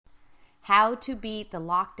How to Beat the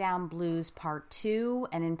Lockdown Blues Part 2.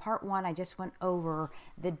 And in Part 1, I just went over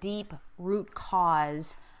the deep root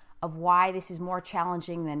cause of why this is more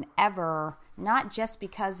challenging than ever, not just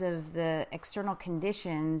because of the external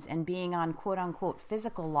conditions and being on quote-unquote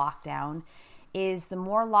physical lockdown, is the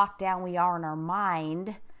more locked down we are in our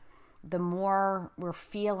mind, the more we're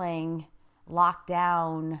feeling locked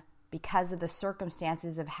down because of the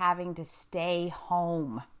circumstances of having to stay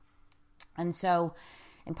home. And so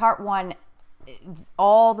in Part 1,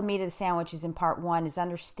 all the meat of the sandwich is in Part 1, is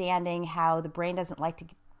understanding how the brain doesn't like to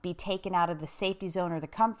be taken out of the safety zone or the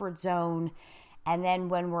comfort zone. And then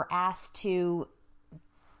when we're asked to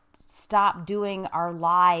stop doing our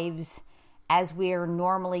lives as we're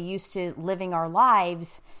normally used to living our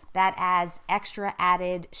lives, that adds extra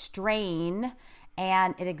added strain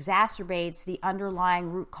and it exacerbates the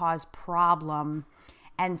underlying root cause problem.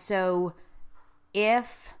 And so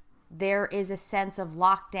if there is a sense of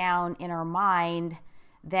lockdown in our mind,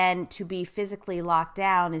 then to be physically locked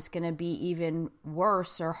down is going to be even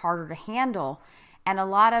worse or harder to handle. And a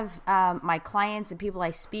lot of my clients and people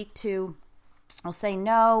I speak to will say,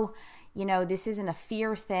 no, this isn't a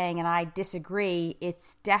fear thing, and I disagree.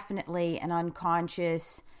 It's definitely an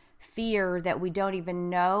unconscious fear that we don't even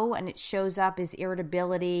know, and it shows up as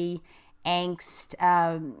irritability, angst,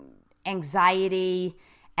 anxiety,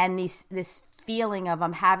 and this feeling of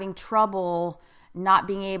I'm having trouble not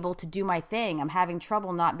being able to do my thing. I'm having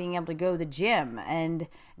trouble not being able to go to the gym and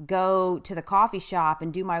go to the coffee shop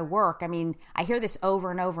and do my work. I mean, I hear this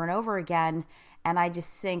over and over and over again, and I just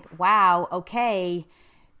think, wow, okay,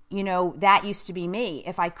 that used to be me.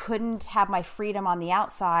 If I couldn't have my freedom on the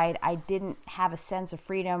outside, I didn't have a sense of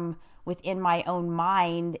freedom within my own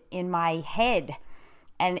mind, in my head.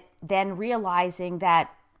 And then realizing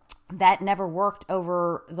that never worked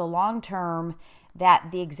over the long term,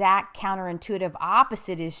 that the exact counterintuitive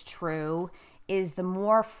opposite is true, is the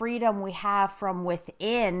more freedom we have from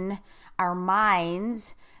within our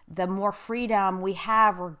minds, the more freedom we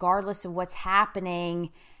have regardless of what's happening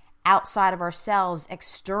outside of ourselves,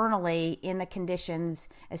 externally in the conditions,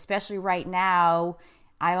 especially right now.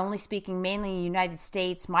 I'm only speaking mainly in the United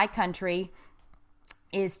States. My country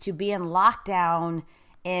is to be in lockdown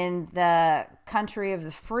in the country of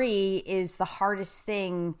the free is the hardest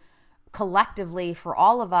thing collectively for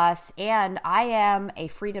all of us. And I am a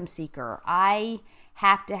freedom seeker. I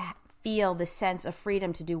have to feel the sense of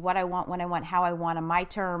freedom to do what I want, when I want, how I want, on my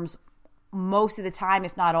terms, most of the time,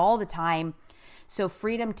 if not all the time. So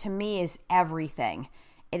freedom to me is everything.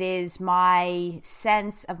 It is my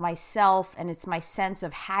sense of myself, and it's my sense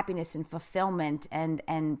of happiness and fulfillment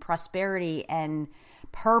and prosperity and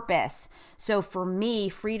purpose. So for me,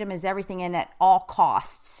 freedom is everything, and at all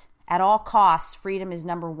costs. At all costs, freedom is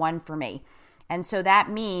number one for me. And so that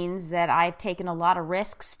means that I've taken a lot of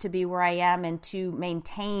risks to be where I am and to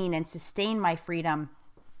maintain and sustain my freedom.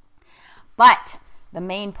 But the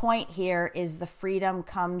main point here is the freedom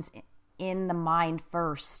comes in the mind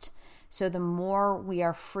first. So the more we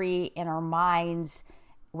are free in our minds,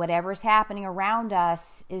 whatever's happening around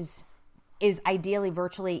us is ideally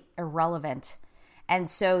virtually irrelevant. And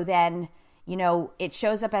so then, it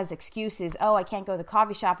shows up as excuses. Oh, I can't go to the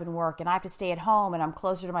coffee shop and work, and I have to stay at home, and I'm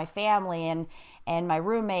closer to my family and my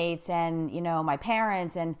roommates and, my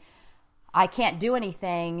parents, and I can't do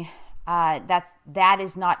anything. That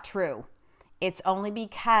is not true. It's only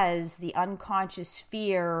because the unconscious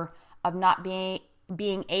fear of not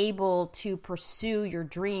being able to pursue your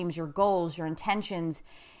dreams, your goals, your intentions,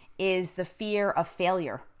 is the fear of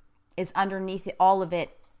failure, is underneath all of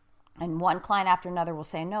it. And one client after another will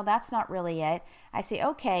say, no, that's not really it. I say,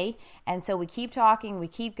 okay. And so we keep talking, we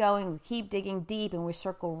keep going, we keep digging deep, and we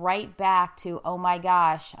circle right back to, oh my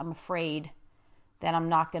gosh, I'm afraid that I'm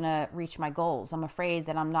not going to reach my goals. I'm afraid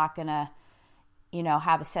that I'm not going to,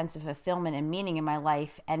 have a sense of fulfillment and meaning in my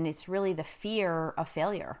life. And it's really the fear of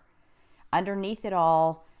failure. Underneath it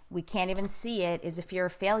all, we can't even see it, is a fear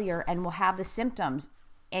of failure, and we'll have the symptoms: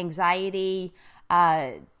 anxiety,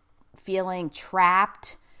 feeling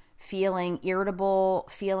trapped, feeling irritable,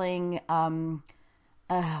 feeling,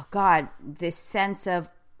 this sense of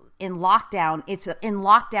in lockdown. It's in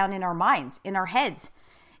lockdown in our minds, in our heads,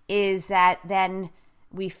 is that then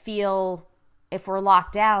we feel if we're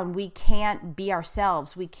locked down, we can't be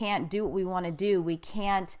ourselves. We can't do what we want to do. We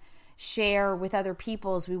can't share with other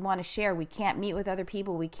people as we want to share. We can't meet with other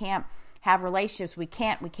people. We can't have relationships. We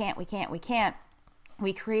can't.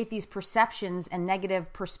 We create these perceptions and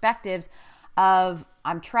negative perspectives of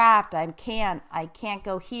I'm trapped, I can't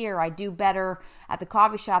go here, I do better at the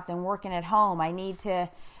coffee shop than working at home, I need to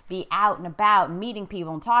be out and about and meeting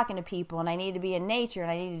people and talking to people, and I need to be in nature,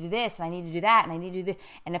 and I need to do this, and I need to do that, and I need to do this.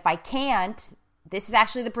 And if I can't, this is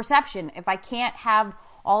actually the perception, if I can't have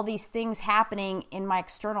all these things happening in my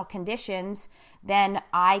external conditions, then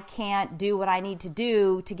I can't do what I need to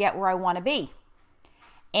do to get where I want to be.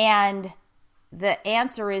 And the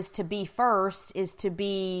answer is to be first, is to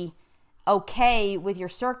be okay with your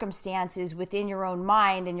circumstances within your own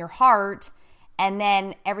mind and your heart, and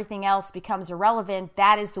then everything else becomes irrelevant.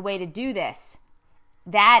 That is the way to do this.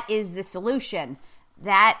 That is the solution.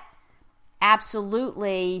 That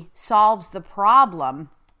absolutely solves the problem.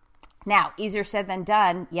 Now, easier said than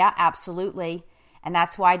done. Yeah, absolutely. And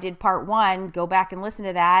that's why I did part 1. Go back and listen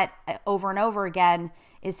to that over and over again,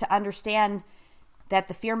 is to understand that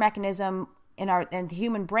the fear mechanism in the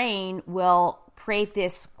human brain will create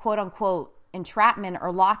this quote unquote entrapment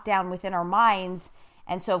or lockdown within our minds.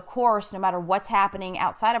 And so, of course, no matter what's happening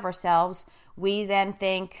outside of ourselves, we then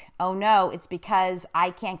think, oh no, it's because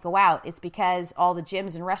I can't go out. It's because all the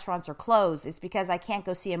gyms and restaurants are closed. It's because I can't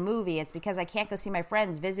go see a movie. It's because I can't go see my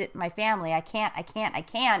friends, visit my family. I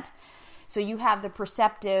can't. So you have the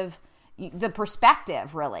perspective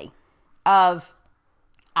really of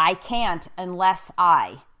I can't unless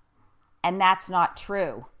I, and that's not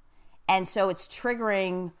true. And so it's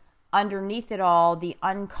triggering underneath it all the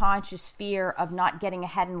unconscious fear of not getting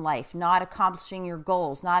ahead in life, not accomplishing your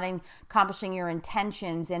goals, not accomplishing your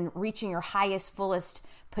intentions and reaching your highest, fullest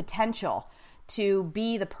potential to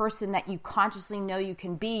be the person that you consciously know you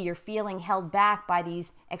can be. You're feeling held back by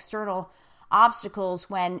these external obstacles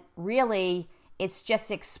when really it's just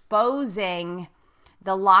exposing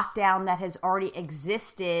the lockdown that has already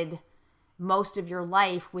existed most of your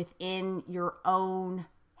life within your own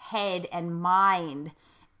head and mind,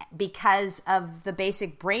 because of the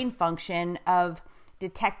basic brain function of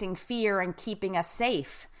detecting fear and keeping us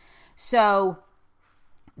safe. So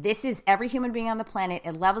this is every human being on the planet.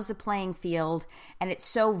 It levels the playing field, and it's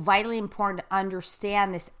so vitally important to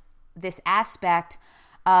understand this aspect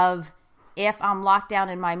of, if I'm locked down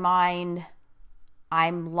in my mind, if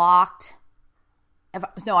I'm locked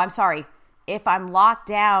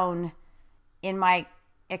down in my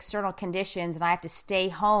external conditions and I have to stay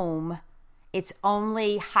home, it's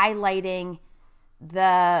only highlighting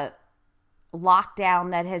the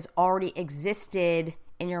lockdown that has already existed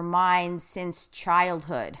in your mind since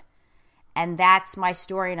childhood. And that's my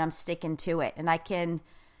story, and I'm sticking to it. And I can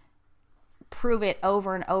prove it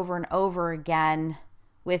over and over and over again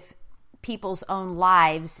with people's own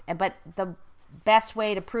lives. But the best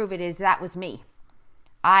way to prove it is that was me.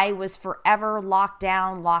 I was forever locked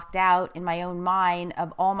down, locked out in my own mind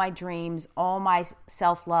of all my dreams, all my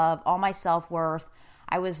self-love, all my self-worth.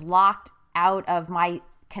 I was locked out of my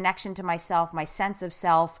connection to myself, my sense of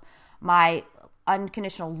self, my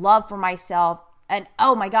unconditional love for myself, and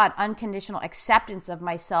oh my God, unconditional acceptance of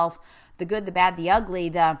myself, the good, the bad, the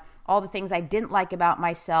ugly, all the things I didn't like about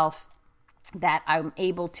myself that I'm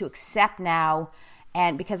able to accept now.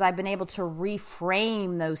 And because I've been able to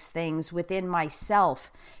reframe those things within myself.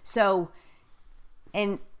 So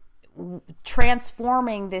in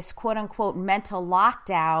transforming this quote unquote mental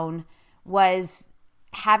lockdown was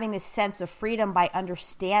having this sense of freedom by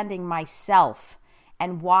understanding myself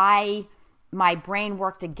and why my brain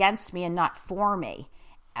worked against me and not for me,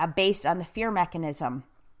 based on the fear mechanism.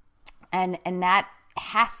 And that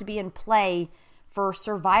has to be in play for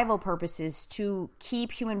survival purposes to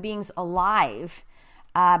keep human beings alive,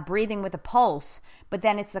 breathing with a pulse. But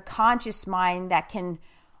then it's the conscious mind that can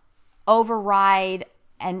override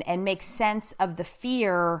and make sense of the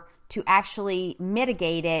fear to actually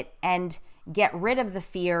mitigate it and get rid of the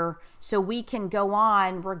fear so we can go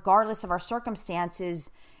on regardless of our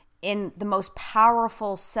circumstances in the most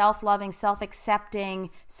powerful, self-loving, self-accepting,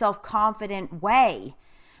 self-confident way,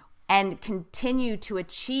 and continue to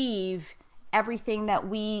achieve everything that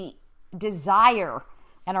we desire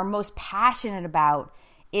and are most passionate about,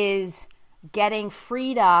 is getting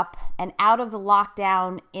freed up and out of the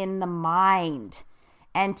lockdown in the mind,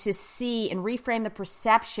 and to see and reframe the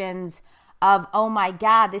perceptions of, oh my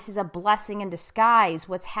God, this is a blessing in disguise.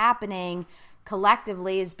 What's happening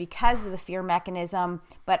collectively is because of the fear mechanism,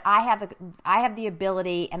 but I have the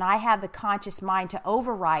ability and I have the conscious mind to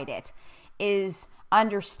override it, is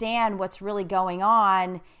understand what's really going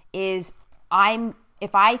on. Is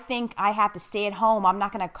if I think I have to stay at home, I'm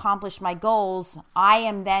not going to accomplish my goals, I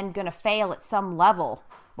am then going to fail at some level,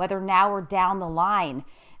 whether now or down the line.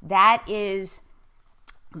 That is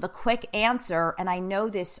the quick answer, and I know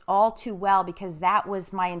this all too well because that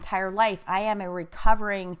was my entire life. I am a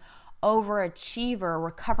recovering overachiever,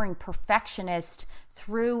 recovering perfectionist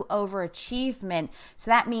through overachievement.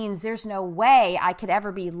 So that means there's no way I could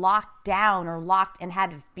ever be locked down or locked and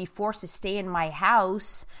had to be forced to stay in my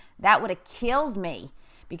house. That would have killed me,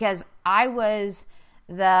 because I was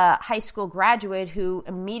the high school graduate who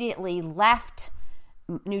immediately left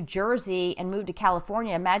New Jersey and moved to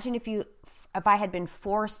California. Imagine if I had been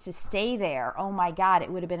forced to stay there. Oh my God,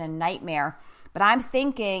 it would have been a nightmare. But I'm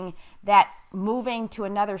thinking that moving to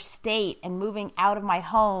another state and moving out of my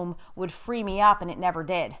home would free me up, and it never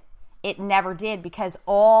did. It never did, because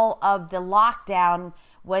all of the lockdown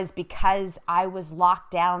was because I was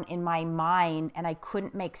locked down in my mind and I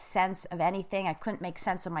couldn't make sense of anything. I couldn't make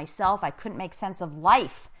sense of myself. I couldn't make sense of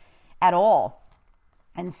life at all.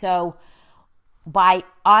 And so by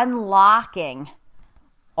unlocking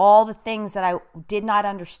all the things that I did not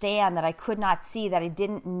understand, that I could not see, that I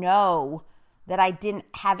didn't know, that I didn't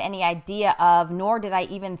have any idea of, nor did I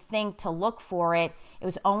even think to look for it, it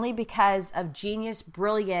was only because of genius,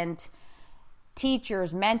 brilliant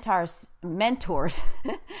teachers, mentors,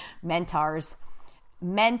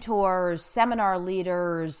 seminar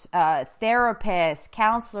leaders, therapists,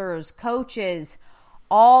 counselors, coaches,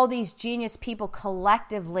 all these genius people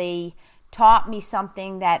collectively taught me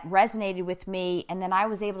something that resonated with me. And then I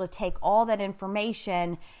was able to take all that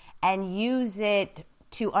information and use it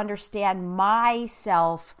to understand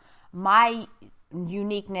myself, my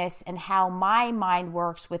uniqueness, and how my mind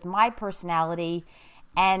works with my personality.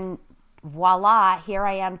 And voila, here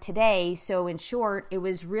I am today. So in short, it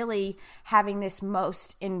was really having this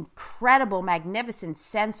most incredible, magnificent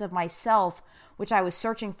sense of myself, which I was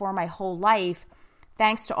searching for my whole life,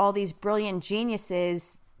 thanks to all these brilliant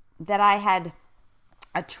geniuses that I had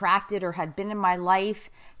attracted or had been in my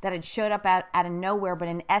life, that had showed up out of nowhere. But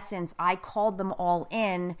in essence, I called them all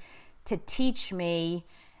in to teach me.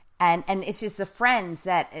 And it's just the friends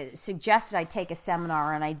that suggested I take a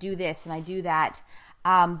seminar and I do this and I do that.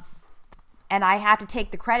 And I have to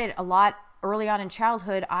take the credit a lot. Early on in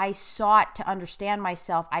childhood, I sought to understand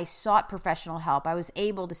myself. I sought professional help. I was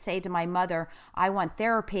able to say to my mother, I want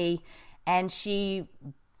therapy. And she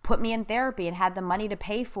put me in therapy and had the money to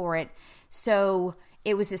pay for it. So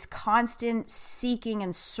it was this constant seeking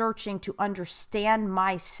and searching to understand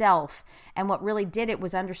myself. And what really did it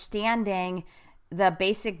was understanding the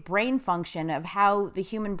basic brain function of how the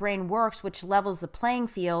human brain works, which levels the playing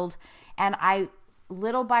field. And I,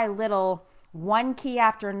 little by little, one key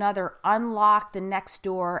after another, unlocked the next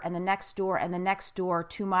door and the next door and the next door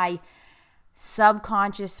to my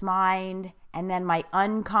subconscious mind and then my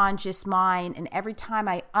unconscious mind. And every time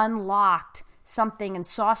I unlocked something and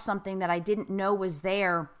saw something that I didn't know was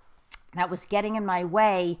there, that was getting in my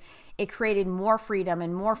way, it created more freedom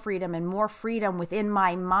and more freedom and more freedom within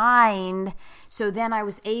my mind. So then I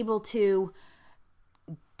was able to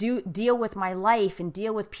deal with my life and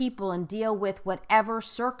deal with people and deal with whatever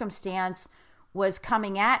circumstance was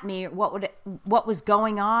coming at me, what was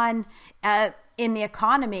going on in the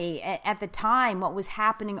economy at the time, what was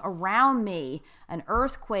happening around me, an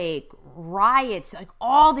earthquake, riots, like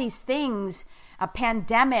all these things, a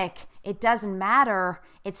pandemic. It doesn't matter.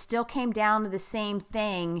 It still came down to the same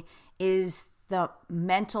thing, is the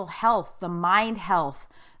mental health, the mind health,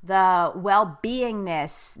 the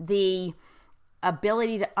well-beingness, the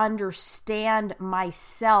ability to understand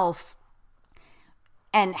myself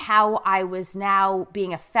and how I was now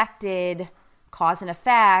being affected, cause and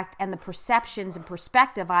effect, and the perceptions and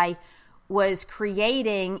perspective I was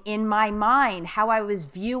creating in my mind, how I was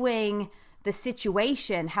viewing the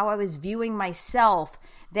situation, how I was viewing myself,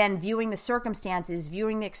 then viewing the circumstances,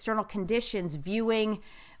 viewing the external conditions, viewing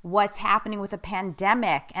what's happening with the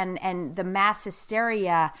pandemic and the mass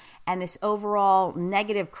hysteria and this overall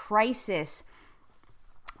negative crisis.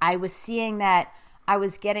 I was seeing that I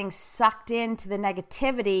was getting sucked into the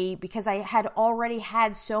negativity because I had already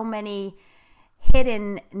had so many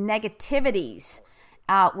hidden negativities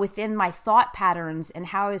within my thought patterns and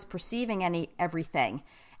how I was perceiving everything.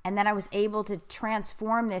 And then I was able to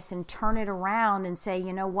transform this and turn it around and say,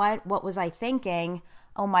 you know what? What was I thinking?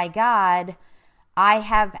 Oh my God,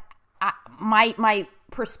 my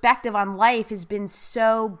perspective on life has been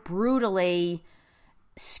so brutally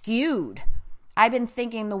skewed. I've been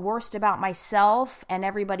thinking the worst about myself and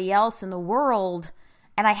everybody else in the world,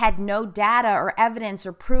 and I had no data or evidence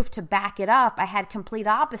or proof to back it up. I had complete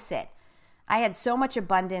opposite. I had so much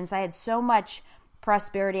abundance. I had so much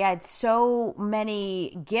prosperity. I had so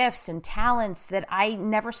many gifts and talents that I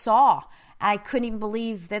never saw. I couldn't even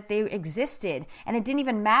believe that they existed. And it didn't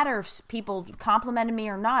even matter if people complimented me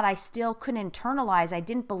or not. I still couldn't internalize. I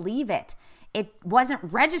didn't believe it. It wasn't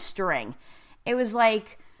registering. It was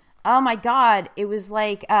like oh my God, it was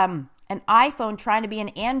like an iPhone trying to be an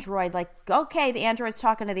Android. Like, okay, the Android's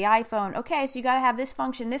talking to the iPhone. Okay, so you got to have this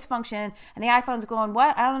function. And the iPhone's going,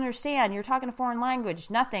 what? I don't understand. You're talking a foreign language.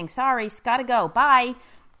 Nothing. Sorry, got to go. Bye.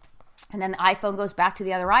 And then the iPhone goes back to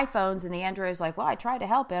the other iPhones, and the Android is like, well, I tried to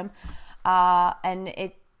help him, and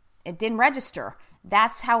it didn't register.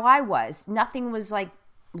 That's how I was. Nothing was like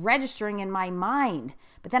registering in my mind.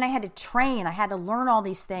 But then I had to train. I had to learn all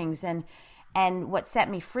these things, and what set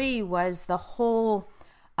me free was the whole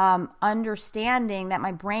understanding that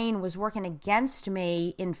my brain was working against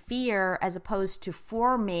me in fear as opposed to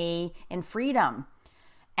for me in freedom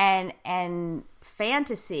and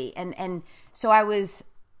fantasy. And so I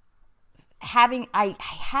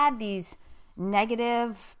had these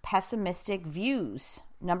negative, pessimistic views,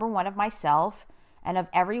 number one, of myself and of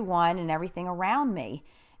everyone and everything around me.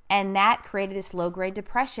 And that created this low-grade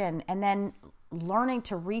depression. And then learning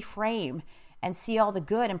to reframe and see all the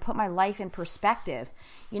good and put my life in perspective.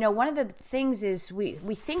 You know, one of the things is we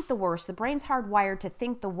think the worst. The brain's hardwired to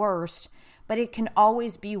think the worst, but it can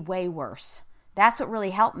always be way worse. That's what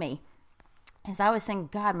really helped me. As I was saying,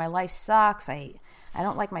 God, my life sucks. I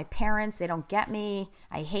don't like my parents. They don't get me.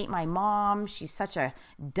 I hate my mom. She's such a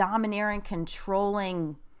domineering,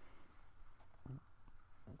 controlling,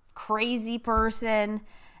 crazy person.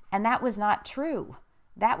 And that was not true.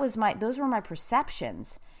 Those were my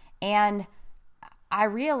perceptions. And I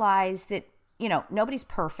realized that, you know, nobody's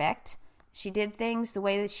perfect. She did things the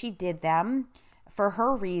way that she did them for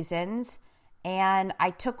her reasons. And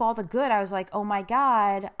I took all the good. I was like, oh my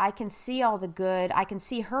God, I can see all the good. I can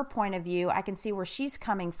see her point of view. I can see where she's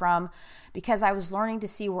coming from, because I was learning to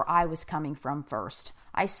see where I was coming from first.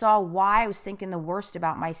 I saw why I was thinking the worst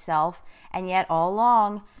about myself. And yet all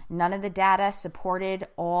along, none of the data supported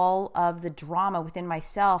all of the drama within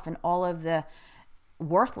myself and all of the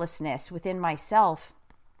worthlessness within myself.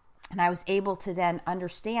 And I was able to then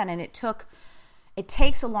understand. And it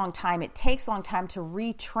takes a long time. It takes a long time to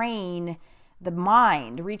retrain the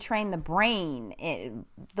mind, retrain the brain.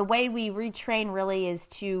 The way we retrain really is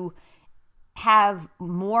to have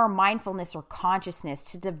more mindfulness or consciousness,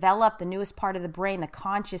 to develop the newest part of the brain, the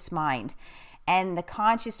conscious mind. And the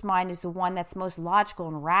conscious mind is the one that's most logical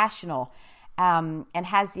and rational, and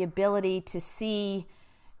has the ability to see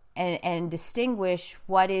and distinguish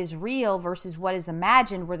what is real versus what is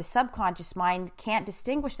imagined, where the subconscious mind can't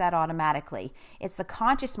distinguish that automatically. It's the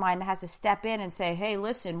conscious mind that has to step in and say, hey,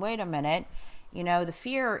 listen, wait a minute. You know, the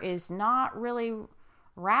fear is not really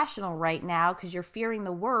rational right now because you're fearing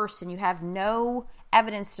the worst and you have no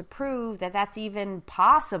evidence to prove that that's even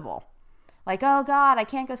possible. Like, oh God, I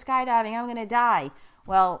can't go skydiving. I'm going to die.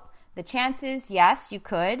 Well, the chances, yes, you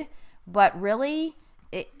could, but really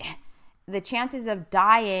the chances of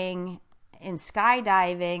dying in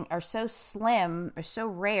skydiving are so slim or so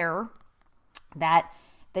rare that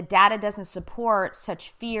the data doesn't support such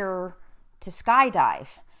fear to skydive.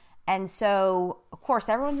 And so, of course,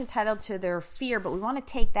 everyone's entitled to their fear, but we want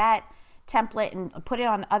to take that template and put it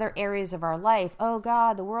on other areas of our life. Oh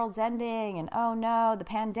God, the world's ending, and oh no, the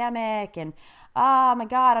pandemic, and oh my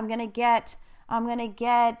God, I'm going to get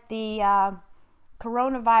the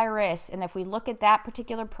coronavirus. And if we look at that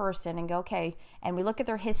particular person and go, okay, and we look at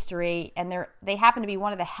their history, and they happen to be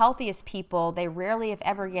one of the healthiest people, they rarely if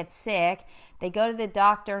ever get sick, they go to the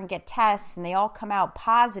doctor and get tests and they all come out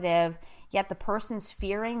positive, yet the person's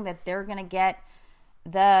fearing that they're going to get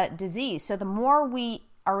the disease. So the more we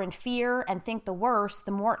are in fear and think the worst,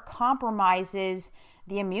 the more it compromises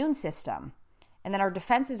the immune system. And then our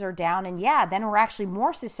defenses are down, and then we're actually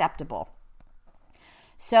more susceptible.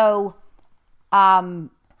 So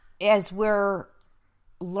as we're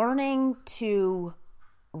learning to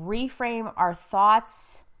reframe our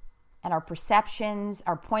thoughts and our perceptions,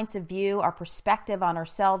 our points of view, our perspective on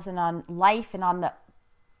ourselves and on life and on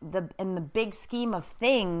in the big scheme of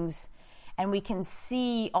things, and we can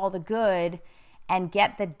see all the good and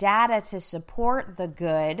get the data to support the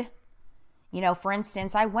good. You know, for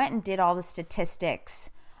instance, I went and did all the statistics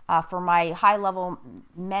for my high-level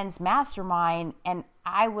men's mastermind, and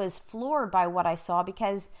I was floored by what I saw,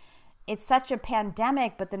 because it's such a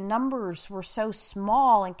pandemic, but the numbers were so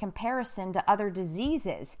small in comparison to other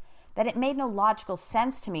diseases that it made no logical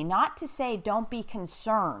sense to me. Not to say don't be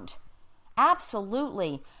concerned.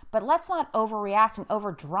 Absolutely. But let's not overreact and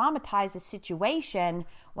over-dramatize the situation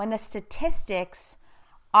when the statistics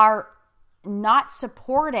are not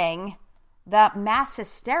supporting the mass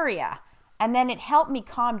hysteria. And then it helped me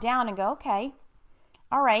calm down and go, okay,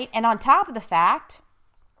 all right. And on top of the fact,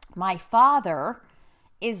 my father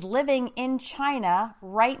is living in China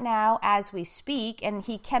right now as we speak, and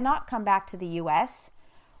he cannot come back to the U.S.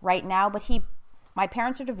 right now, but he my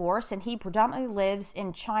parents are divorced, and he predominantly lives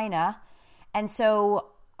in China. And so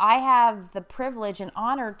I have the privilege and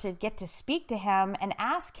honor to get to speak to him and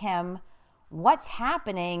ask him what's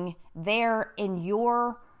happening there in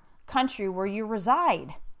your country where you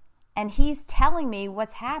reside. And he's telling me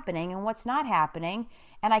what's happening and what's not happening.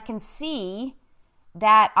 And I can see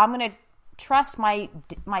that I'm going to trust my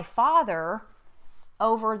father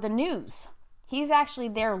over the news. He's actually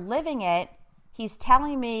there living it. He's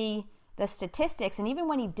telling me the statistics. And even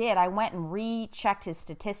when he did, I went and rechecked his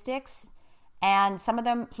statistics. And some of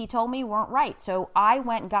them, he told me, weren't right. So I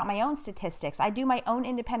went and got my own statistics. I do my own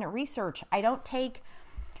independent research. I don't take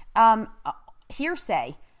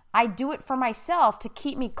hearsay. I do it for myself to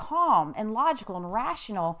keep me calm and logical and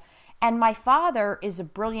rational. And my father is a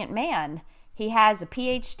brilliant man. He has a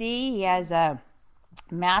P.2. He has a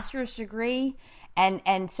master's degree.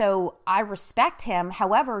 And so I respect him.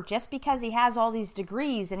 However, just because he has all these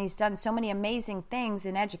degrees and he's done so many amazing things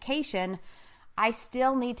in education, I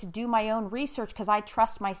still need to do my own research because I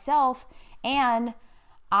trust myself, and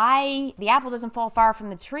the apple doesn't fall far from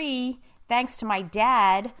the tree. Thanks to my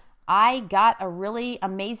dad, I got a really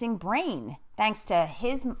amazing brain, thanks to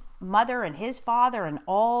his mother and his father and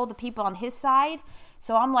all the people on his side.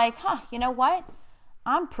 So I'm like, you know what?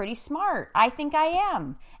 I'm pretty smart. I think I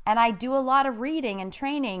am. And I do a lot of reading and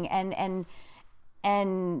training, and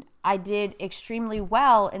I did extremely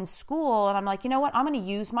well in school. And I'm like, you know what? I'm going to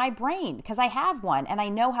use my brain because I have one and I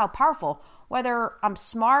know how powerful, whether I'm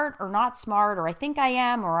smart or not smart, or I think I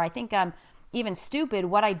am, or I think I'm even stupid.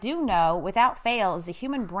 What I do know without fail is the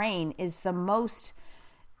human brain is the most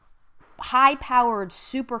high-powered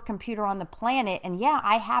supercomputer on the planet. And yeah,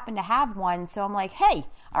 I happen to have one. So I'm like, hey,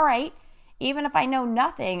 all right, even if I know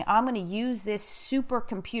nothing, I'm going to use this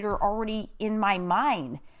supercomputer already in my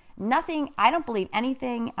mind. I don't believe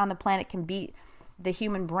anything on the planet can beat the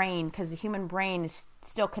human brain, because the human brain is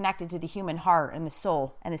still connected to the human heart and the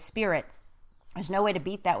soul and the spirit. There's no way to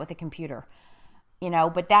beat that with a computer,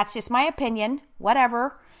 but that's just my opinion,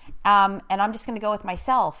 whatever. And I'm just going to go with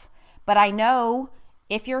myself. But I know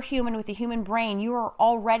if you're human with a human brain, you are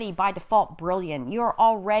already by default brilliant. You are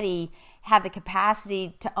already have the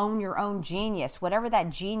capacity to own your own genius, whatever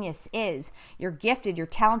that genius is. You're gifted, you're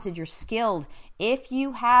talented, you're skilled. If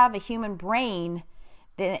you have a human brain,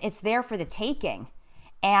 then it's there for the taking.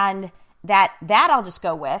 And that I'll just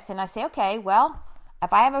go with. And I say, okay, well,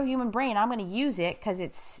 if I have a human brain, I'm going to use it because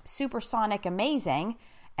it's supersonic amazing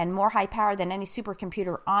and more high power than any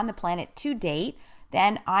supercomputer on the planet to date.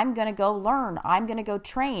 Then I'm going to go learn. I'm going to go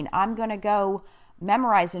train. I'm going to go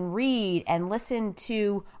memorize and read and listen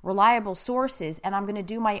to reliable sources. And I'm going to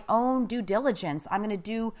do my own due diligence. I'm going to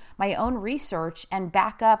do my own research and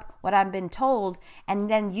back up what I've been told, and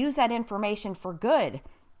then use that information for good.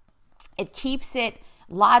 It keeps it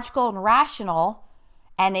logical and rational.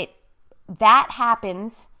 And that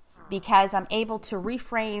happens because I'm able to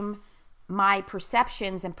reframe my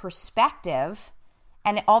perceptions and perspective.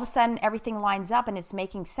 And all of a sudden, everything lines up and it's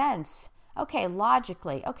making sense. Okay,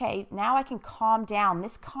 logically. Okay, now I can calm down.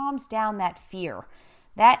 This calms down that fear.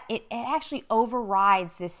 That it actually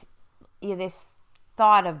overrides this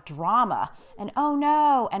thought of drama. And oh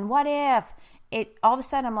no, and what if? All of a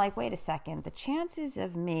sudden, I'm like, wait a second. The chances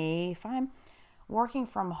of me, if I'm working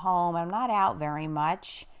from home and I'm not out very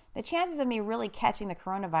much, the chances of me really catching the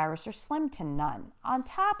coronavirus are slim to none. On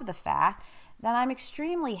top of the fact that I'm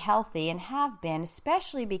extremely healthy and have been,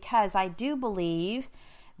 especially because I do believe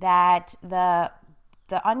that the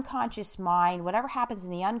unconscious mind, whatever happens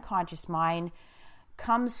in the unconscious mind,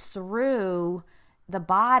 comes through the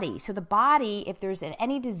body. So the body, if there's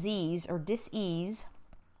any disease or dis-ease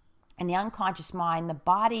in the unconscious mind, the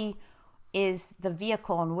body is the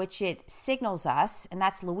vehicle in which it signals us. And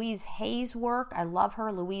that's Louise Hay's work. I love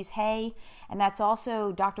her, Louise Hay. And that's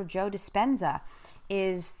also Dr. Joe Dispenza,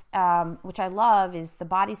 which I love, is the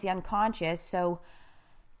body's the unconscious. So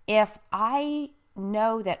if I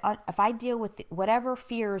know that if I deal with whatever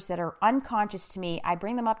fears that are unconscious to me, I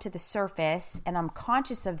bring them up to the surface and I'm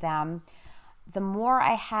conscious of them, the more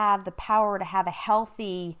I have the power to have a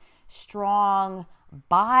healthy, strong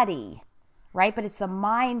body, right? But it's the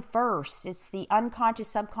mind first. It's the unconscious,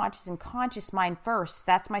 subconscious, and conscious mind first.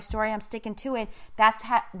 That's my story. I'm sticking to it. That's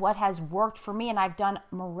what has worked for me. And I've done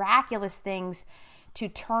miraculous things to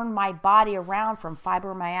turn my body around from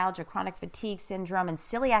fibromyalgia, chronic fatigue syndrome, and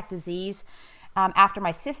celiac disease. After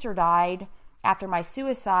my sister died, after my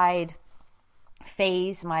suicide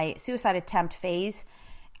attempt phase,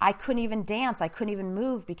 I couldn't even dance. I couldn't even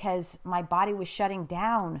move because my body was shutting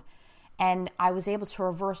down. And I was able to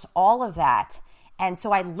reverse all of that. And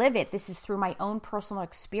so I live it. This is through my own personal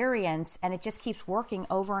experience, and it just keeps working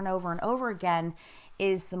over and over and over again,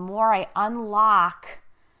 is the more I unlock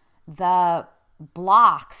the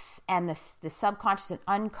blocks and the subconscious and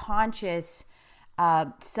unconscious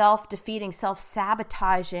self-defeating,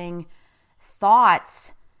 self-sabotaging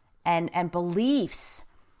thoughts and beliefs,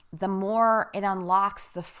 the more it unlocks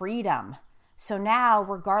the freedom. So now,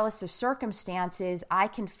 regardless of circumstances, I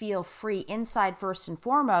can feel free inside first and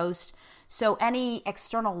foremost. So any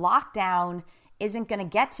external lockdown isn't going to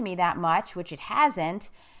get to me that much, which it hasn't.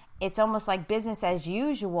 It's almost like business as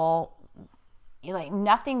usual. Like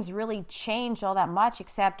nothing's really changed all that much,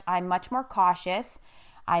 except I'm much more cautious.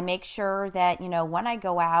 I make sure that, when I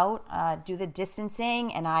go out, do the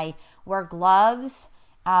distancing and I wear gloves.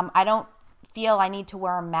 I don't feel I need to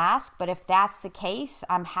wear a mask, but if that's the case,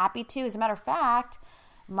 I'm happy to. As a matter of fact,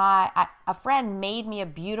 a friend made me a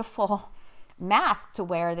beautiful mask to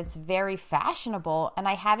wear that's very fashionable, and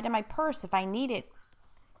I have it in my purse if I need it.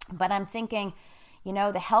 But I'm thinking,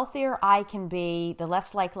 the healthier I can be, the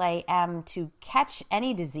less likely I am to catch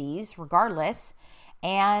any disease, regardless,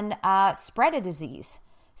 and spread a disease.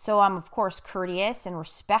 So I'm, of course, courteous and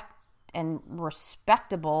respecting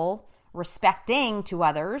to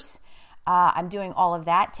others. I'm doing all of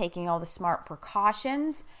that, taking all the smart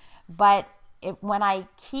precautions. But when I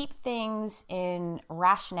keep things in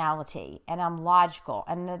rationality and I'm logical,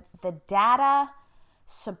 and the data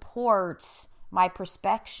supports my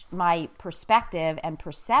perspective and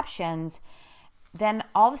perceptions, then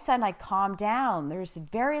all of a sudden I calm down. There's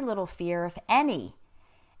very little fear, if any.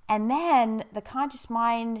 And then the conscious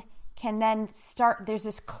mind can then start, there's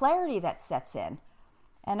this clarity that sets in.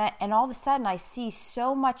 And all of a sudden I see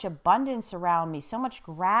so much abundance around me, so much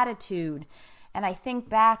gratitude. And I think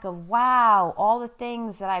back of, wow, all the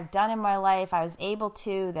things that I've done in my life, I was able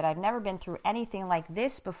to, that I've never been through anything like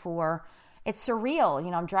this before. It's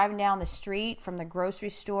surreal. I'm driving down the street from the grocery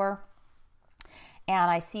store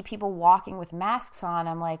and I see people walking with masks on.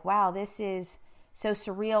 I'm like, wow, this is so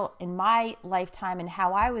surreal in my lifetime and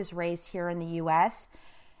how I was raised here in the U.S.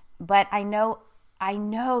 But I know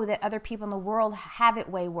that other people in the world have it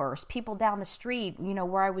way worse. People down the street,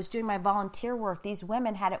 where I was doing my volunteer work, these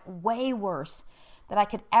women had it way worse than I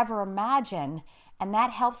could ever imagine. And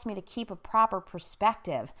that helps me to keep a proper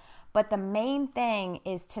perspective. But the main thing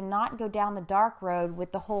is to not go down the dark road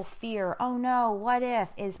with the whole fear, oh no, what if,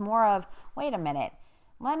 is more of, wait a minute,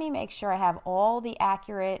 let me make sure I have all the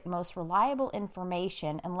accurate, most reliable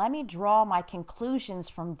information, and let me draw my conclusions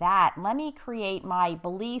from that. Let me create my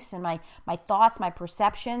beliefs and my thoughts, my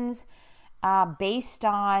perceptions based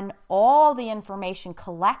on all the information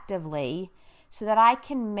collectively, so that I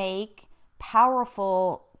can make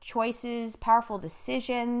powerful choices, powerful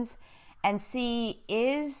decisions, and see,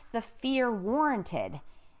 is the fear warranted?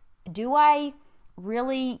 Do I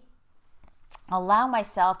really allow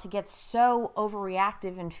myself to get so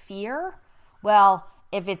overreactive in fear? Well,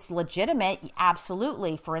 if it's legitimate,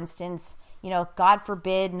 absolutely. For instance, God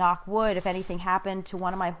forbid, knock wood, if anything happened to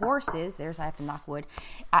one of my horses, I have to knock wood.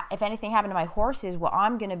 If anything happened to my horses, well,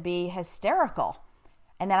 I'm going to be hysterical.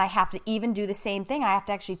 And then I have to even do the same thing. I have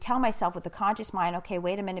to actually tell myself with the conscious mind, okay,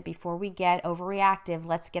 wait a minute, before we get overreactive,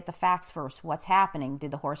 let's get the facts first. What's happening?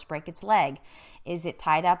 Did the horse break its leg? Is it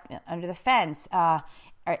tied up under the fence?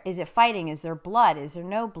 Is it fighting? Is there blood? Is there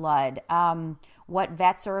no blood? What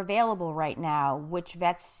vets are available right now? Which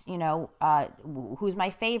vets, who's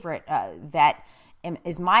my favorite vet?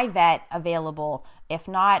 Is my vet available? If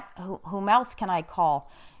not, whom else can I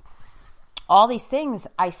call? All these things,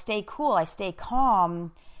 I stay cool, I stay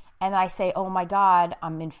calm, and I say, oh my God,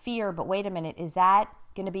 I'm in fear, but wait a minute, is that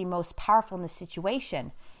going to be most powerful in this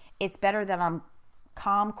situation? It's better that I'm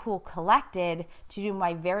calm, cool, collected to do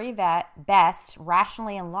my very best,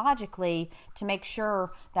 rationally and logically, to make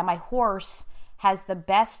sure that my horse has the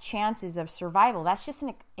best chances of survival. That's just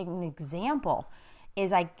an example.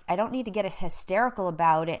 Is I don't need to get hysterical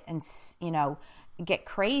about it and, get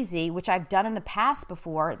crazy, which I've done in the past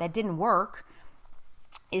before that didn't work.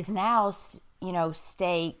 Is now,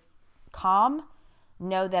 stay calm,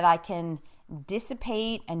 know that I can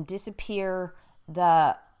dissipate and disappear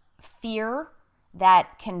the fear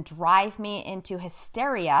that can drive me into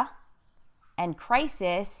hysteria and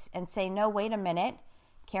crisis, and say, no, wait a minute,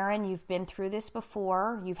 Karen, you've been through this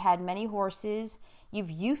before. You've had many horses. You've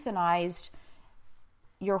euthanized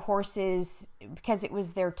your horses because it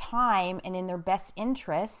was their time and in their best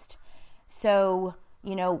interest. So,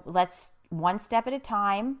 let's one step at a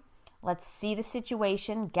time. Let's see the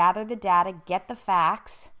situation, gather the data, get the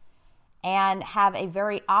facts, and have a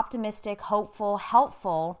very optimistic, hopeful,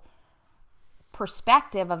 helpful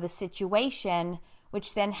perspective of the situation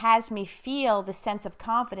which then has me feel the sense of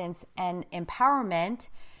confidence and empowerment.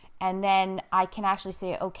 And then I can actually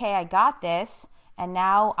say, okay, I got this. And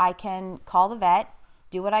now I can call the vet,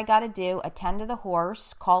 do what I got to do, attend to the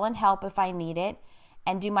horse, call in help if I need it,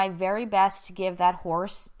 and do my very best to give that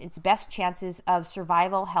horse its best chances of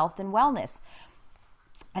survival, health, and wellness.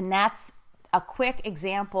 And that's a quick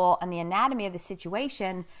example on the anatomy of the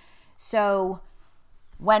situation. So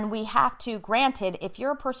when we have to, granted, if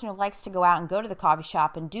you're a person who likes to go out and go to the coffee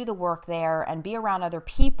shop and do the work there and be around other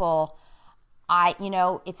people,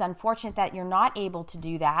 it's unfortunate that you're not able to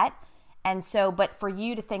do that. And so, but for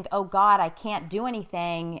you to think, oh God, I can't do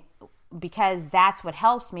anything because that's what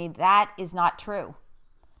helps me, that is not true.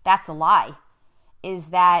 That's a lie. Is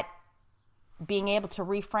that being able to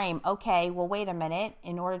reframe, okay, well, wait a minute,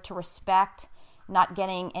 in order to respect not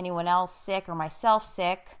getting anyone else sick or myself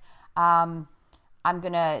sick, I'm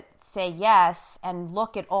going to say yes and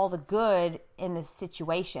look at all the good in the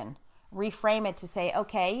situation. Reframe it to say,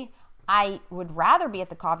 okay, I would rather be at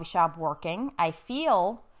the coffee shop working. I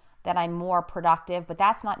feel that I'm more productive, but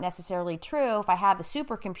that's not necessarily true. If I have the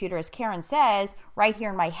supercomputer, as Karen says, right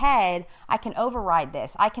here in my head, I can override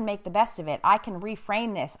this. I can make the best of it. I can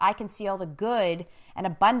reframe this. I can see all the good and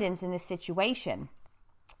abundance in this situation.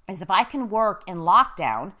 As if I can work in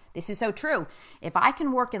lockdown, this is so true. If I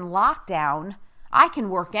can work in lockdown, I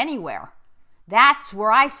can work anywhere. That's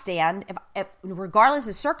where I stand. If regardless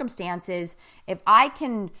of circumstances, if I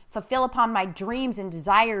can fulfill upon my dreams and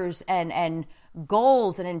desires and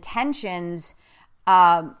goals and intentions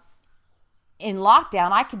in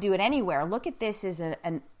lockdown, I could do it anywhere. Look at this as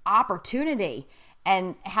an opportunity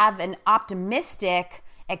and have an optimistic,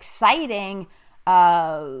 exciting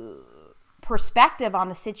perspective on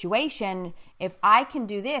the situation. If I can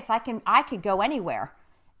do this, I could go anywhere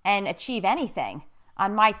and achieve anything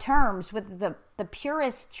on my terms with the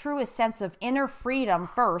purest, truest sense of inner freedom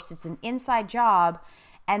first. It's an inside job.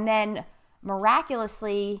 And then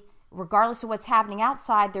miraculously, regardless of what's happening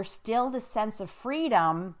outside, there's still the sense of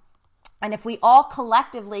freedom. And if we all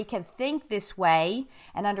collectively can think this way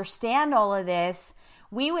and understand all of this,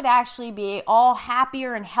 we would actually be all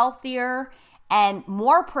happier and healthier and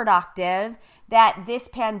more productive. That this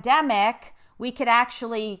pandemic, we could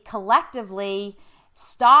actually collectively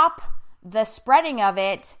stop the spreading of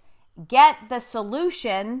it, get the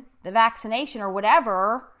solution, the vaccination or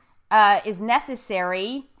whatever is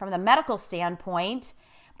necessary from the medical standpoint.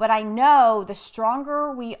 But I know the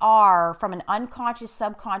stronger we are from an unconscious,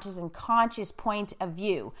 subconscious, and conscious point of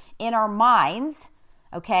view in our minds,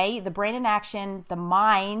 okay, the brain in action, the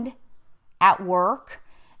mind at work,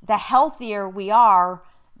 the healthier we are,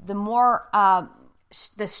 the more,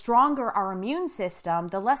 the stronger our immune system,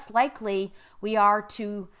 the less likely we are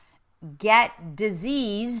to get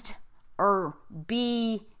diseased or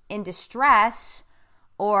be in distress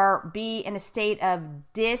or be in a state of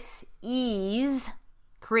dis-ease,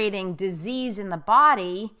 creating disease in the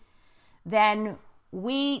body. Then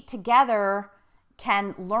we together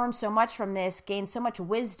can learn so much from this, gain so much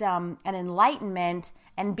wisdom and enlightenment,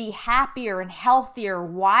 and be happier and healthier,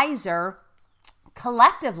 wiser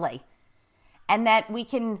collectively. And that we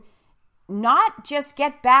can not just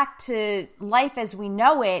get back to life as we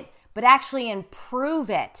know it, but actually improve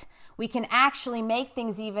it. We can actually make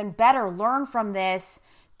things even better, learn from this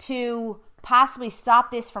to possibly stop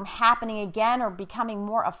this from happening again or becoming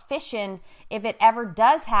more efficient if it ever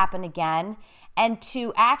does happen again, and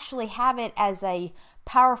to actually have it as a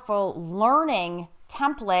powerful learning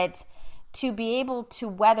template to be able to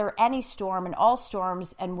weather any storm and all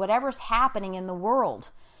storms and whatever's happening in the world.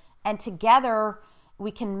 And together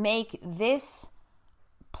we can make this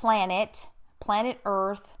planet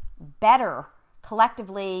Earth, better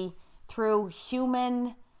collectively through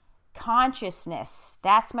human consciousness.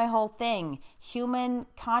 That's my whole thing. Human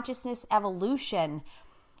consciousness evolution,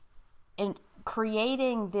 in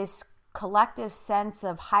creating this collective sense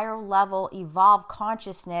of higher level evolved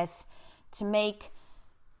consciousness to make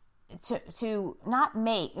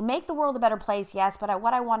the world a better place, yes, but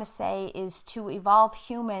what I want to say is to evolve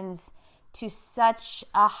humans to such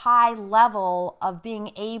a high level of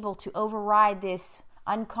being able to override this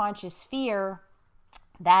unconscious fear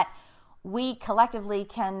that we collectively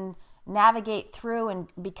can navigate through and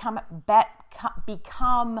become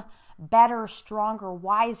better, stronger,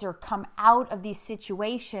 wiser, come out of these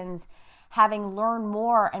situations having learned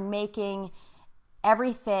more and making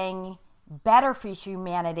everything better for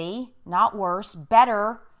humanity, not worse,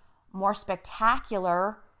 better, more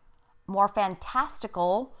spectacular, more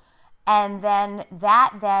fantastical, and then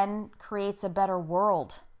that creates a better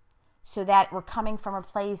world, so that we're coming from a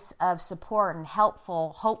place of support and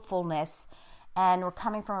hopefulness, and we're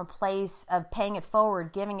coming from a place of paying it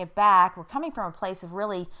forward, giving it back. We're coming from a place of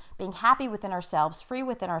really being happy within ourselves, free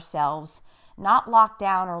within ourselves, not locked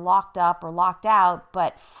down or locked up or locked out,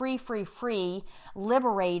 but free,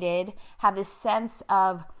 liberated, have this sense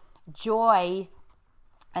of joy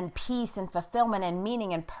and peace and fulfillment and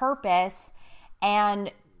meaning and purpose.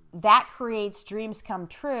 And that creates dreams come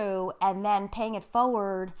true, and then paying it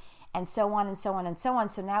forward, and so on and so on and so on.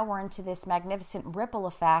 So now we're into this magnificent ripple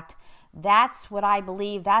effect. That's what I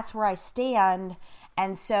believe. That's where I stand.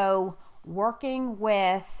 And so working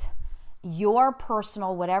with your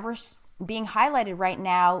personal, whatever's being highlighted right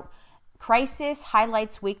now, crisis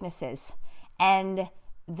highlights weaknesses. And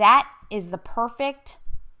that is the perfect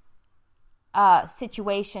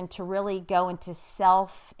situation to really go into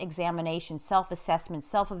self-examination, self-assessment,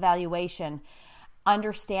 self-evaluation,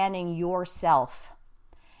 understanding yourself,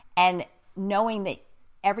 and knowing that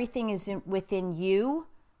everything is within you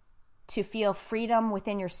to feel freedom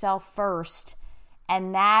within yourself first.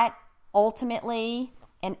 And that ultimately,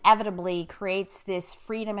 inevitably creates this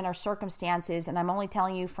freedom in our circumstances. And I'm only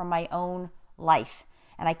telling you from my own life.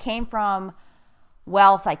 And I came from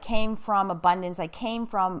wealth, I came from abundance, I came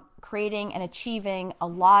from creating and achieving a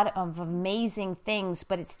lot of amazing things,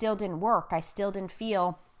 but it still didn't work. I still didn't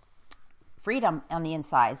feel freedom on the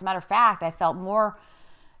inside. As a matter of fact, I felt more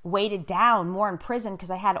weighted down, more in prison,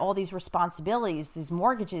 because I had all these responsibilities, these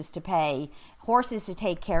mortgages to pay, horses to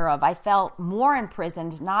take care of. I felt more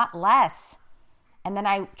imprisoned, not less. And then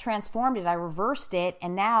I transformed it, I reversed it,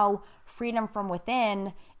 and now freedom from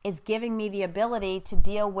within is giving me the ability to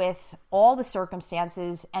deal with all the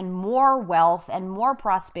circumstances and more wealth and more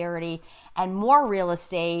prosperity and more real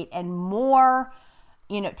estate and more,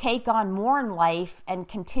 take on more in life and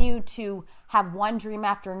continue to have one dream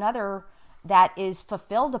after another that is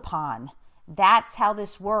fulfilled upon. That's how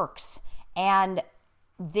this works. And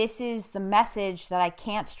this is the message that I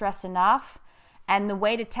can't stress enough. And the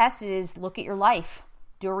way to test it is look at your life.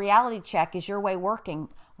 Do a reality check. Is your way working?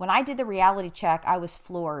 When I did the reality check, I was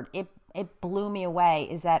floored. It blew me away,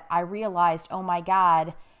 is that I realized, oh my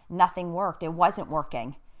God, nothing worked. It wasn't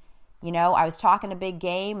working. I was talking a big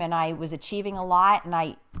game and I was achieving a lot, and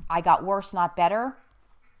I got worse, not better.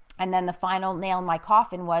 And then the final nail in my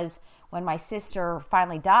coffin was when my sister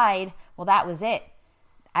finally died. Well, that was it.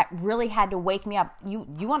 It really had to wake me up.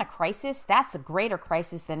 You want a crisis? That's a greater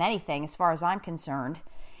crisis than anything as far as I'm concerned.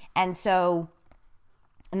 And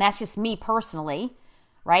that's just me personally,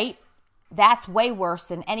 right? That's way worse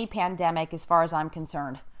than any pandemic as far as I'm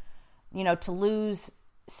concerned. To lose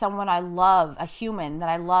someone I love, a human that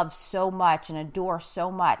I love so much and adore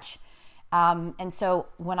so much. And so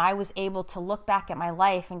when I was able to look back at my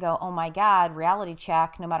life and go, oh my God, reality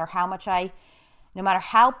check, no matter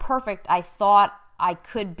how perfect I thought I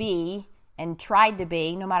could be and tried to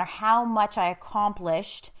be, no matter how much I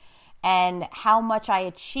accomplished and how much I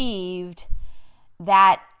achieved,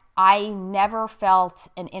 that I never felt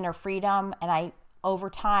an inner freedom, and I,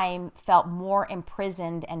 over time, felt more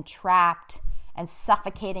imprisoned and trapped and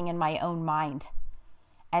suffocating in my own mind.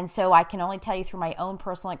 And so I can only tell you through my own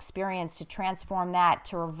personal experience to transform that,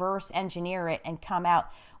 to reverse engineer it and come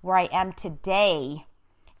out where I am today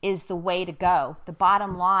is the way to go. The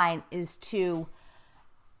bottom line is to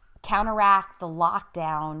counteract the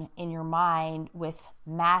lockdown in your mind with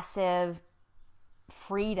massive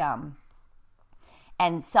freedom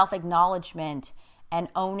and self-acknowledgement and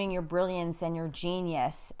owning your brilliance and your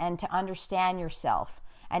genius, and to understand yourself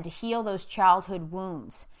and to heal those childhood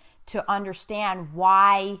wounds, to understand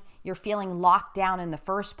why you're feeling locked down in the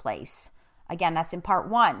first place. Again, that's in part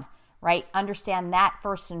 1, right? Understand that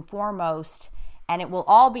first and foremost, and it will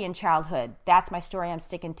all be in childhood. That's my story. I'm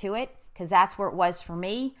sticking to it because that's where it was for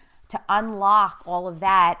me. To unlock all of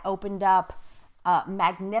that opened up a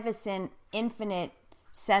magnificent, infinite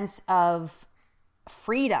sense of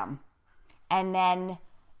freedom. And then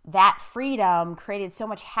that freedom created so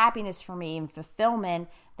much happiness for me and fulfillment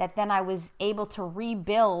that then I was able to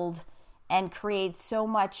rebuild and create so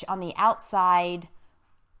much on the outside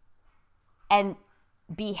and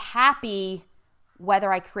be happy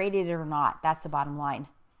whether I created it or not. That's the bottom line,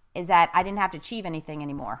 is that I didn't have to achieve anything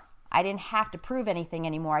anymore. I didn't have to prove anything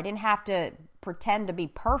anymore. I didn't have to pretend to be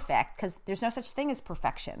perfect, because there's no such thing as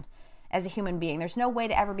perfection as a human being. There's no way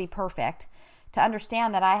to ever be perfect. To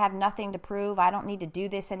understand that I have nothing to prove, I don't need to do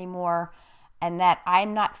this anymore, and that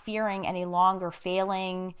I'm not fearing any longer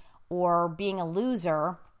failing or being a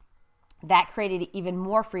loser, that created even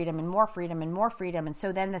more freedom and more freedom and more freedom. And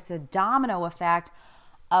so then that's a domino effect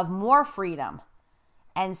of more freedom.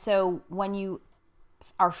 And so when you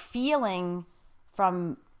are feeling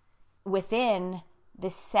from within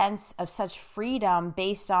this sense of such freedom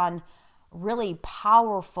based on really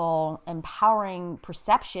powerful, empowering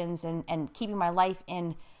perceptions and keeping my life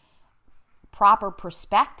in proper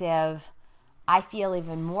perspective, I feel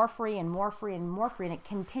even more free and more free and more free. And it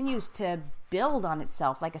continues to build on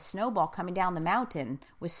itself like a snowball coming down the mountain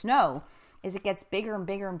with snow as it gets bigger and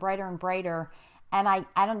bigger and brighter and brighter. And I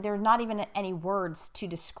don't, there's not even any words to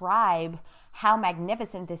describe how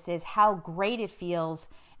magnificent this is, how great it feels,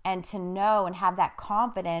 and to know and have that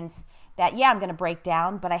confidence that, yeah, I'm going to break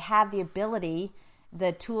down, but I have the ability,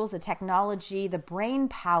 the tools, the technology, the brain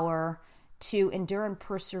power to endure and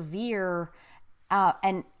persevere.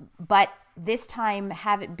 But this time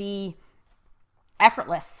have it be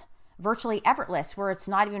effortless, virtually effortless, where it's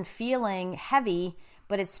not even feeling heavy,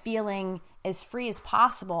 but it's feeling as free as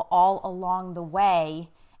possible all along the way,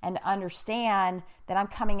 and understand that I'm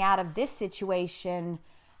coming out of this situation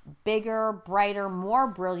bigger, brighter, more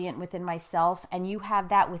brilliant within myself, and you have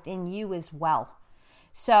that within you as well.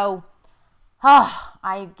 So,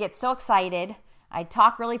 I get so excited. I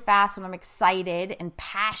talk really fast when I'm excited and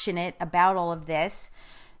passionate about all of this.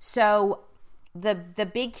 So, the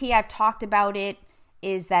big key, I've talked about it,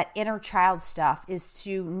 is that inner child stuff, is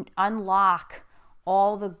to unlock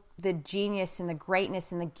all the genius and the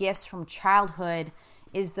greatness and the gifts from childhood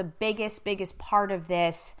is the biggest part of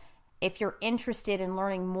this. If you're interested in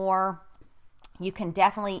learning more, you can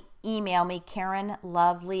definitely email me,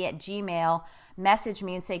 KarenLovely@gmail. Message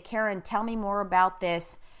me and say, Karen, tell me more about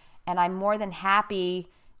this. And I'm more than happy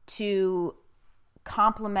to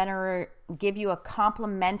give you a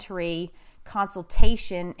complimentary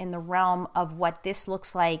consultation in the realm of what this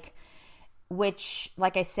looks like, which,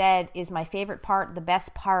 like I said, is my favorite part, the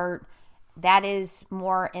best part. That is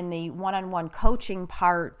more in the one-on-one coaching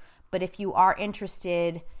part. But if you are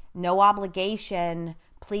interested, no obligation,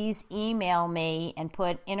 please email me and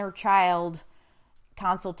put inner child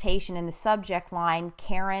consultation in the subject line,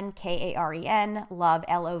 Karen, Karen, love,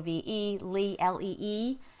 Love, Lee, Lee,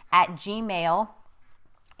 @gmail.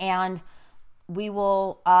 And we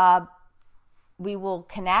will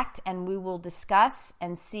connect and we will discuss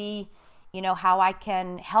and see, how I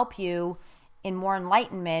can help you in more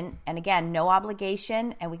enlightenment. And again, no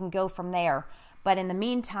obligation, and we can go from there. But in the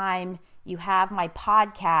meantime, you have my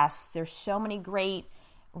podcasts. There's so many great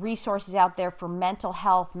resources out there for mental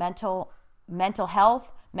health, mental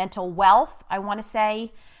wealth, I want to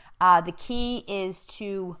say. The key is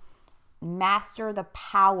to master the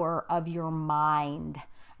power of your mind.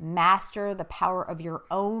 Master the power of your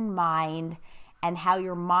own mind, and how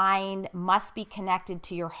your mind must be connected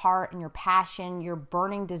to your heart and your passion, your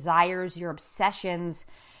burning desires, your obsessions.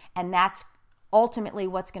 And that's ultimately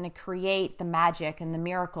what's going to create the magic and the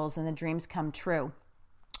miracles and the dreams come true.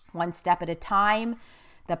 One step at a time.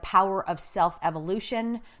 The power of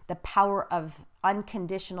self-evolution, the power of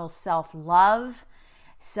unconditional self-love,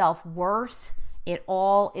 self-worth. It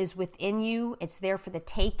all is within you. It's there for the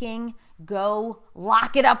taking. Go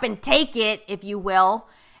lock it up and take it, if you will,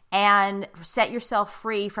 and set yourself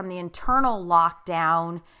free from the internal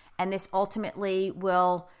lockdown. And this ultimately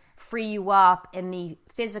will free you up in the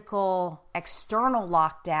physical external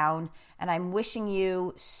lockdown. And I'm wishing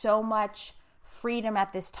you so much freedom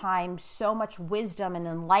at this time, so much wisdom and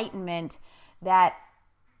enlightenment that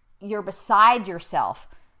you're beside yourself,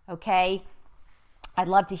 okay? I'd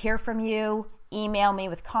love to hear from you. Email me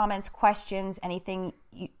with comments, questions, anything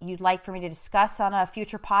you'd like for me to discuss on a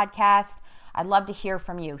future podcast. I'd love to hear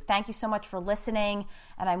from you. Thank you so much for listening,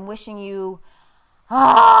 and I'm wishing you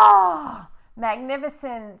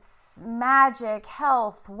magnificence, magic,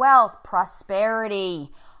 health, wealth,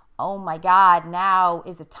 prosperity. Oh my God, now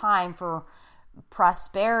is a time for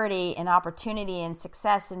prosperity and opportunity and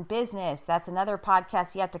success in business. That's another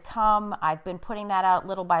podcast yet to come. I've been putting that out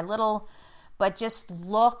little by little, but just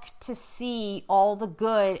look to see all the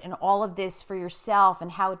good and all of this for yourself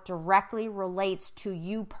and how it directly relates to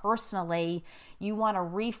you personally. You want to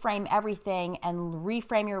reframe everything and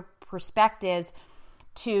reframe your perspectives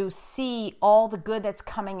to see all the good that's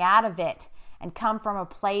coming out of it, and come from a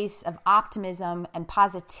place of optimism and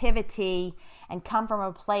positivity, and come from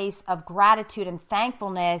a place of gratitude and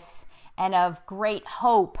thankfulness, and of great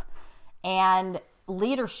hope and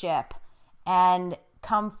leadership, and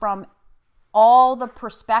come from all the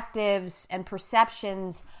perspectives and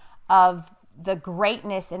perceptions of the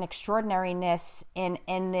greatness and extraordinariness in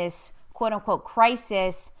this quote-unquote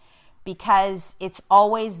crisis, because it's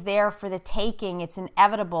always there for the taking. It's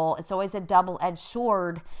inevitable. It's always a double-edged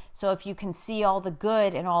sword. So if you can see all the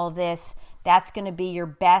good in all of this, that's going to be your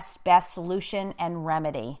best solution and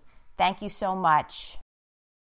remedy. Thank you so much.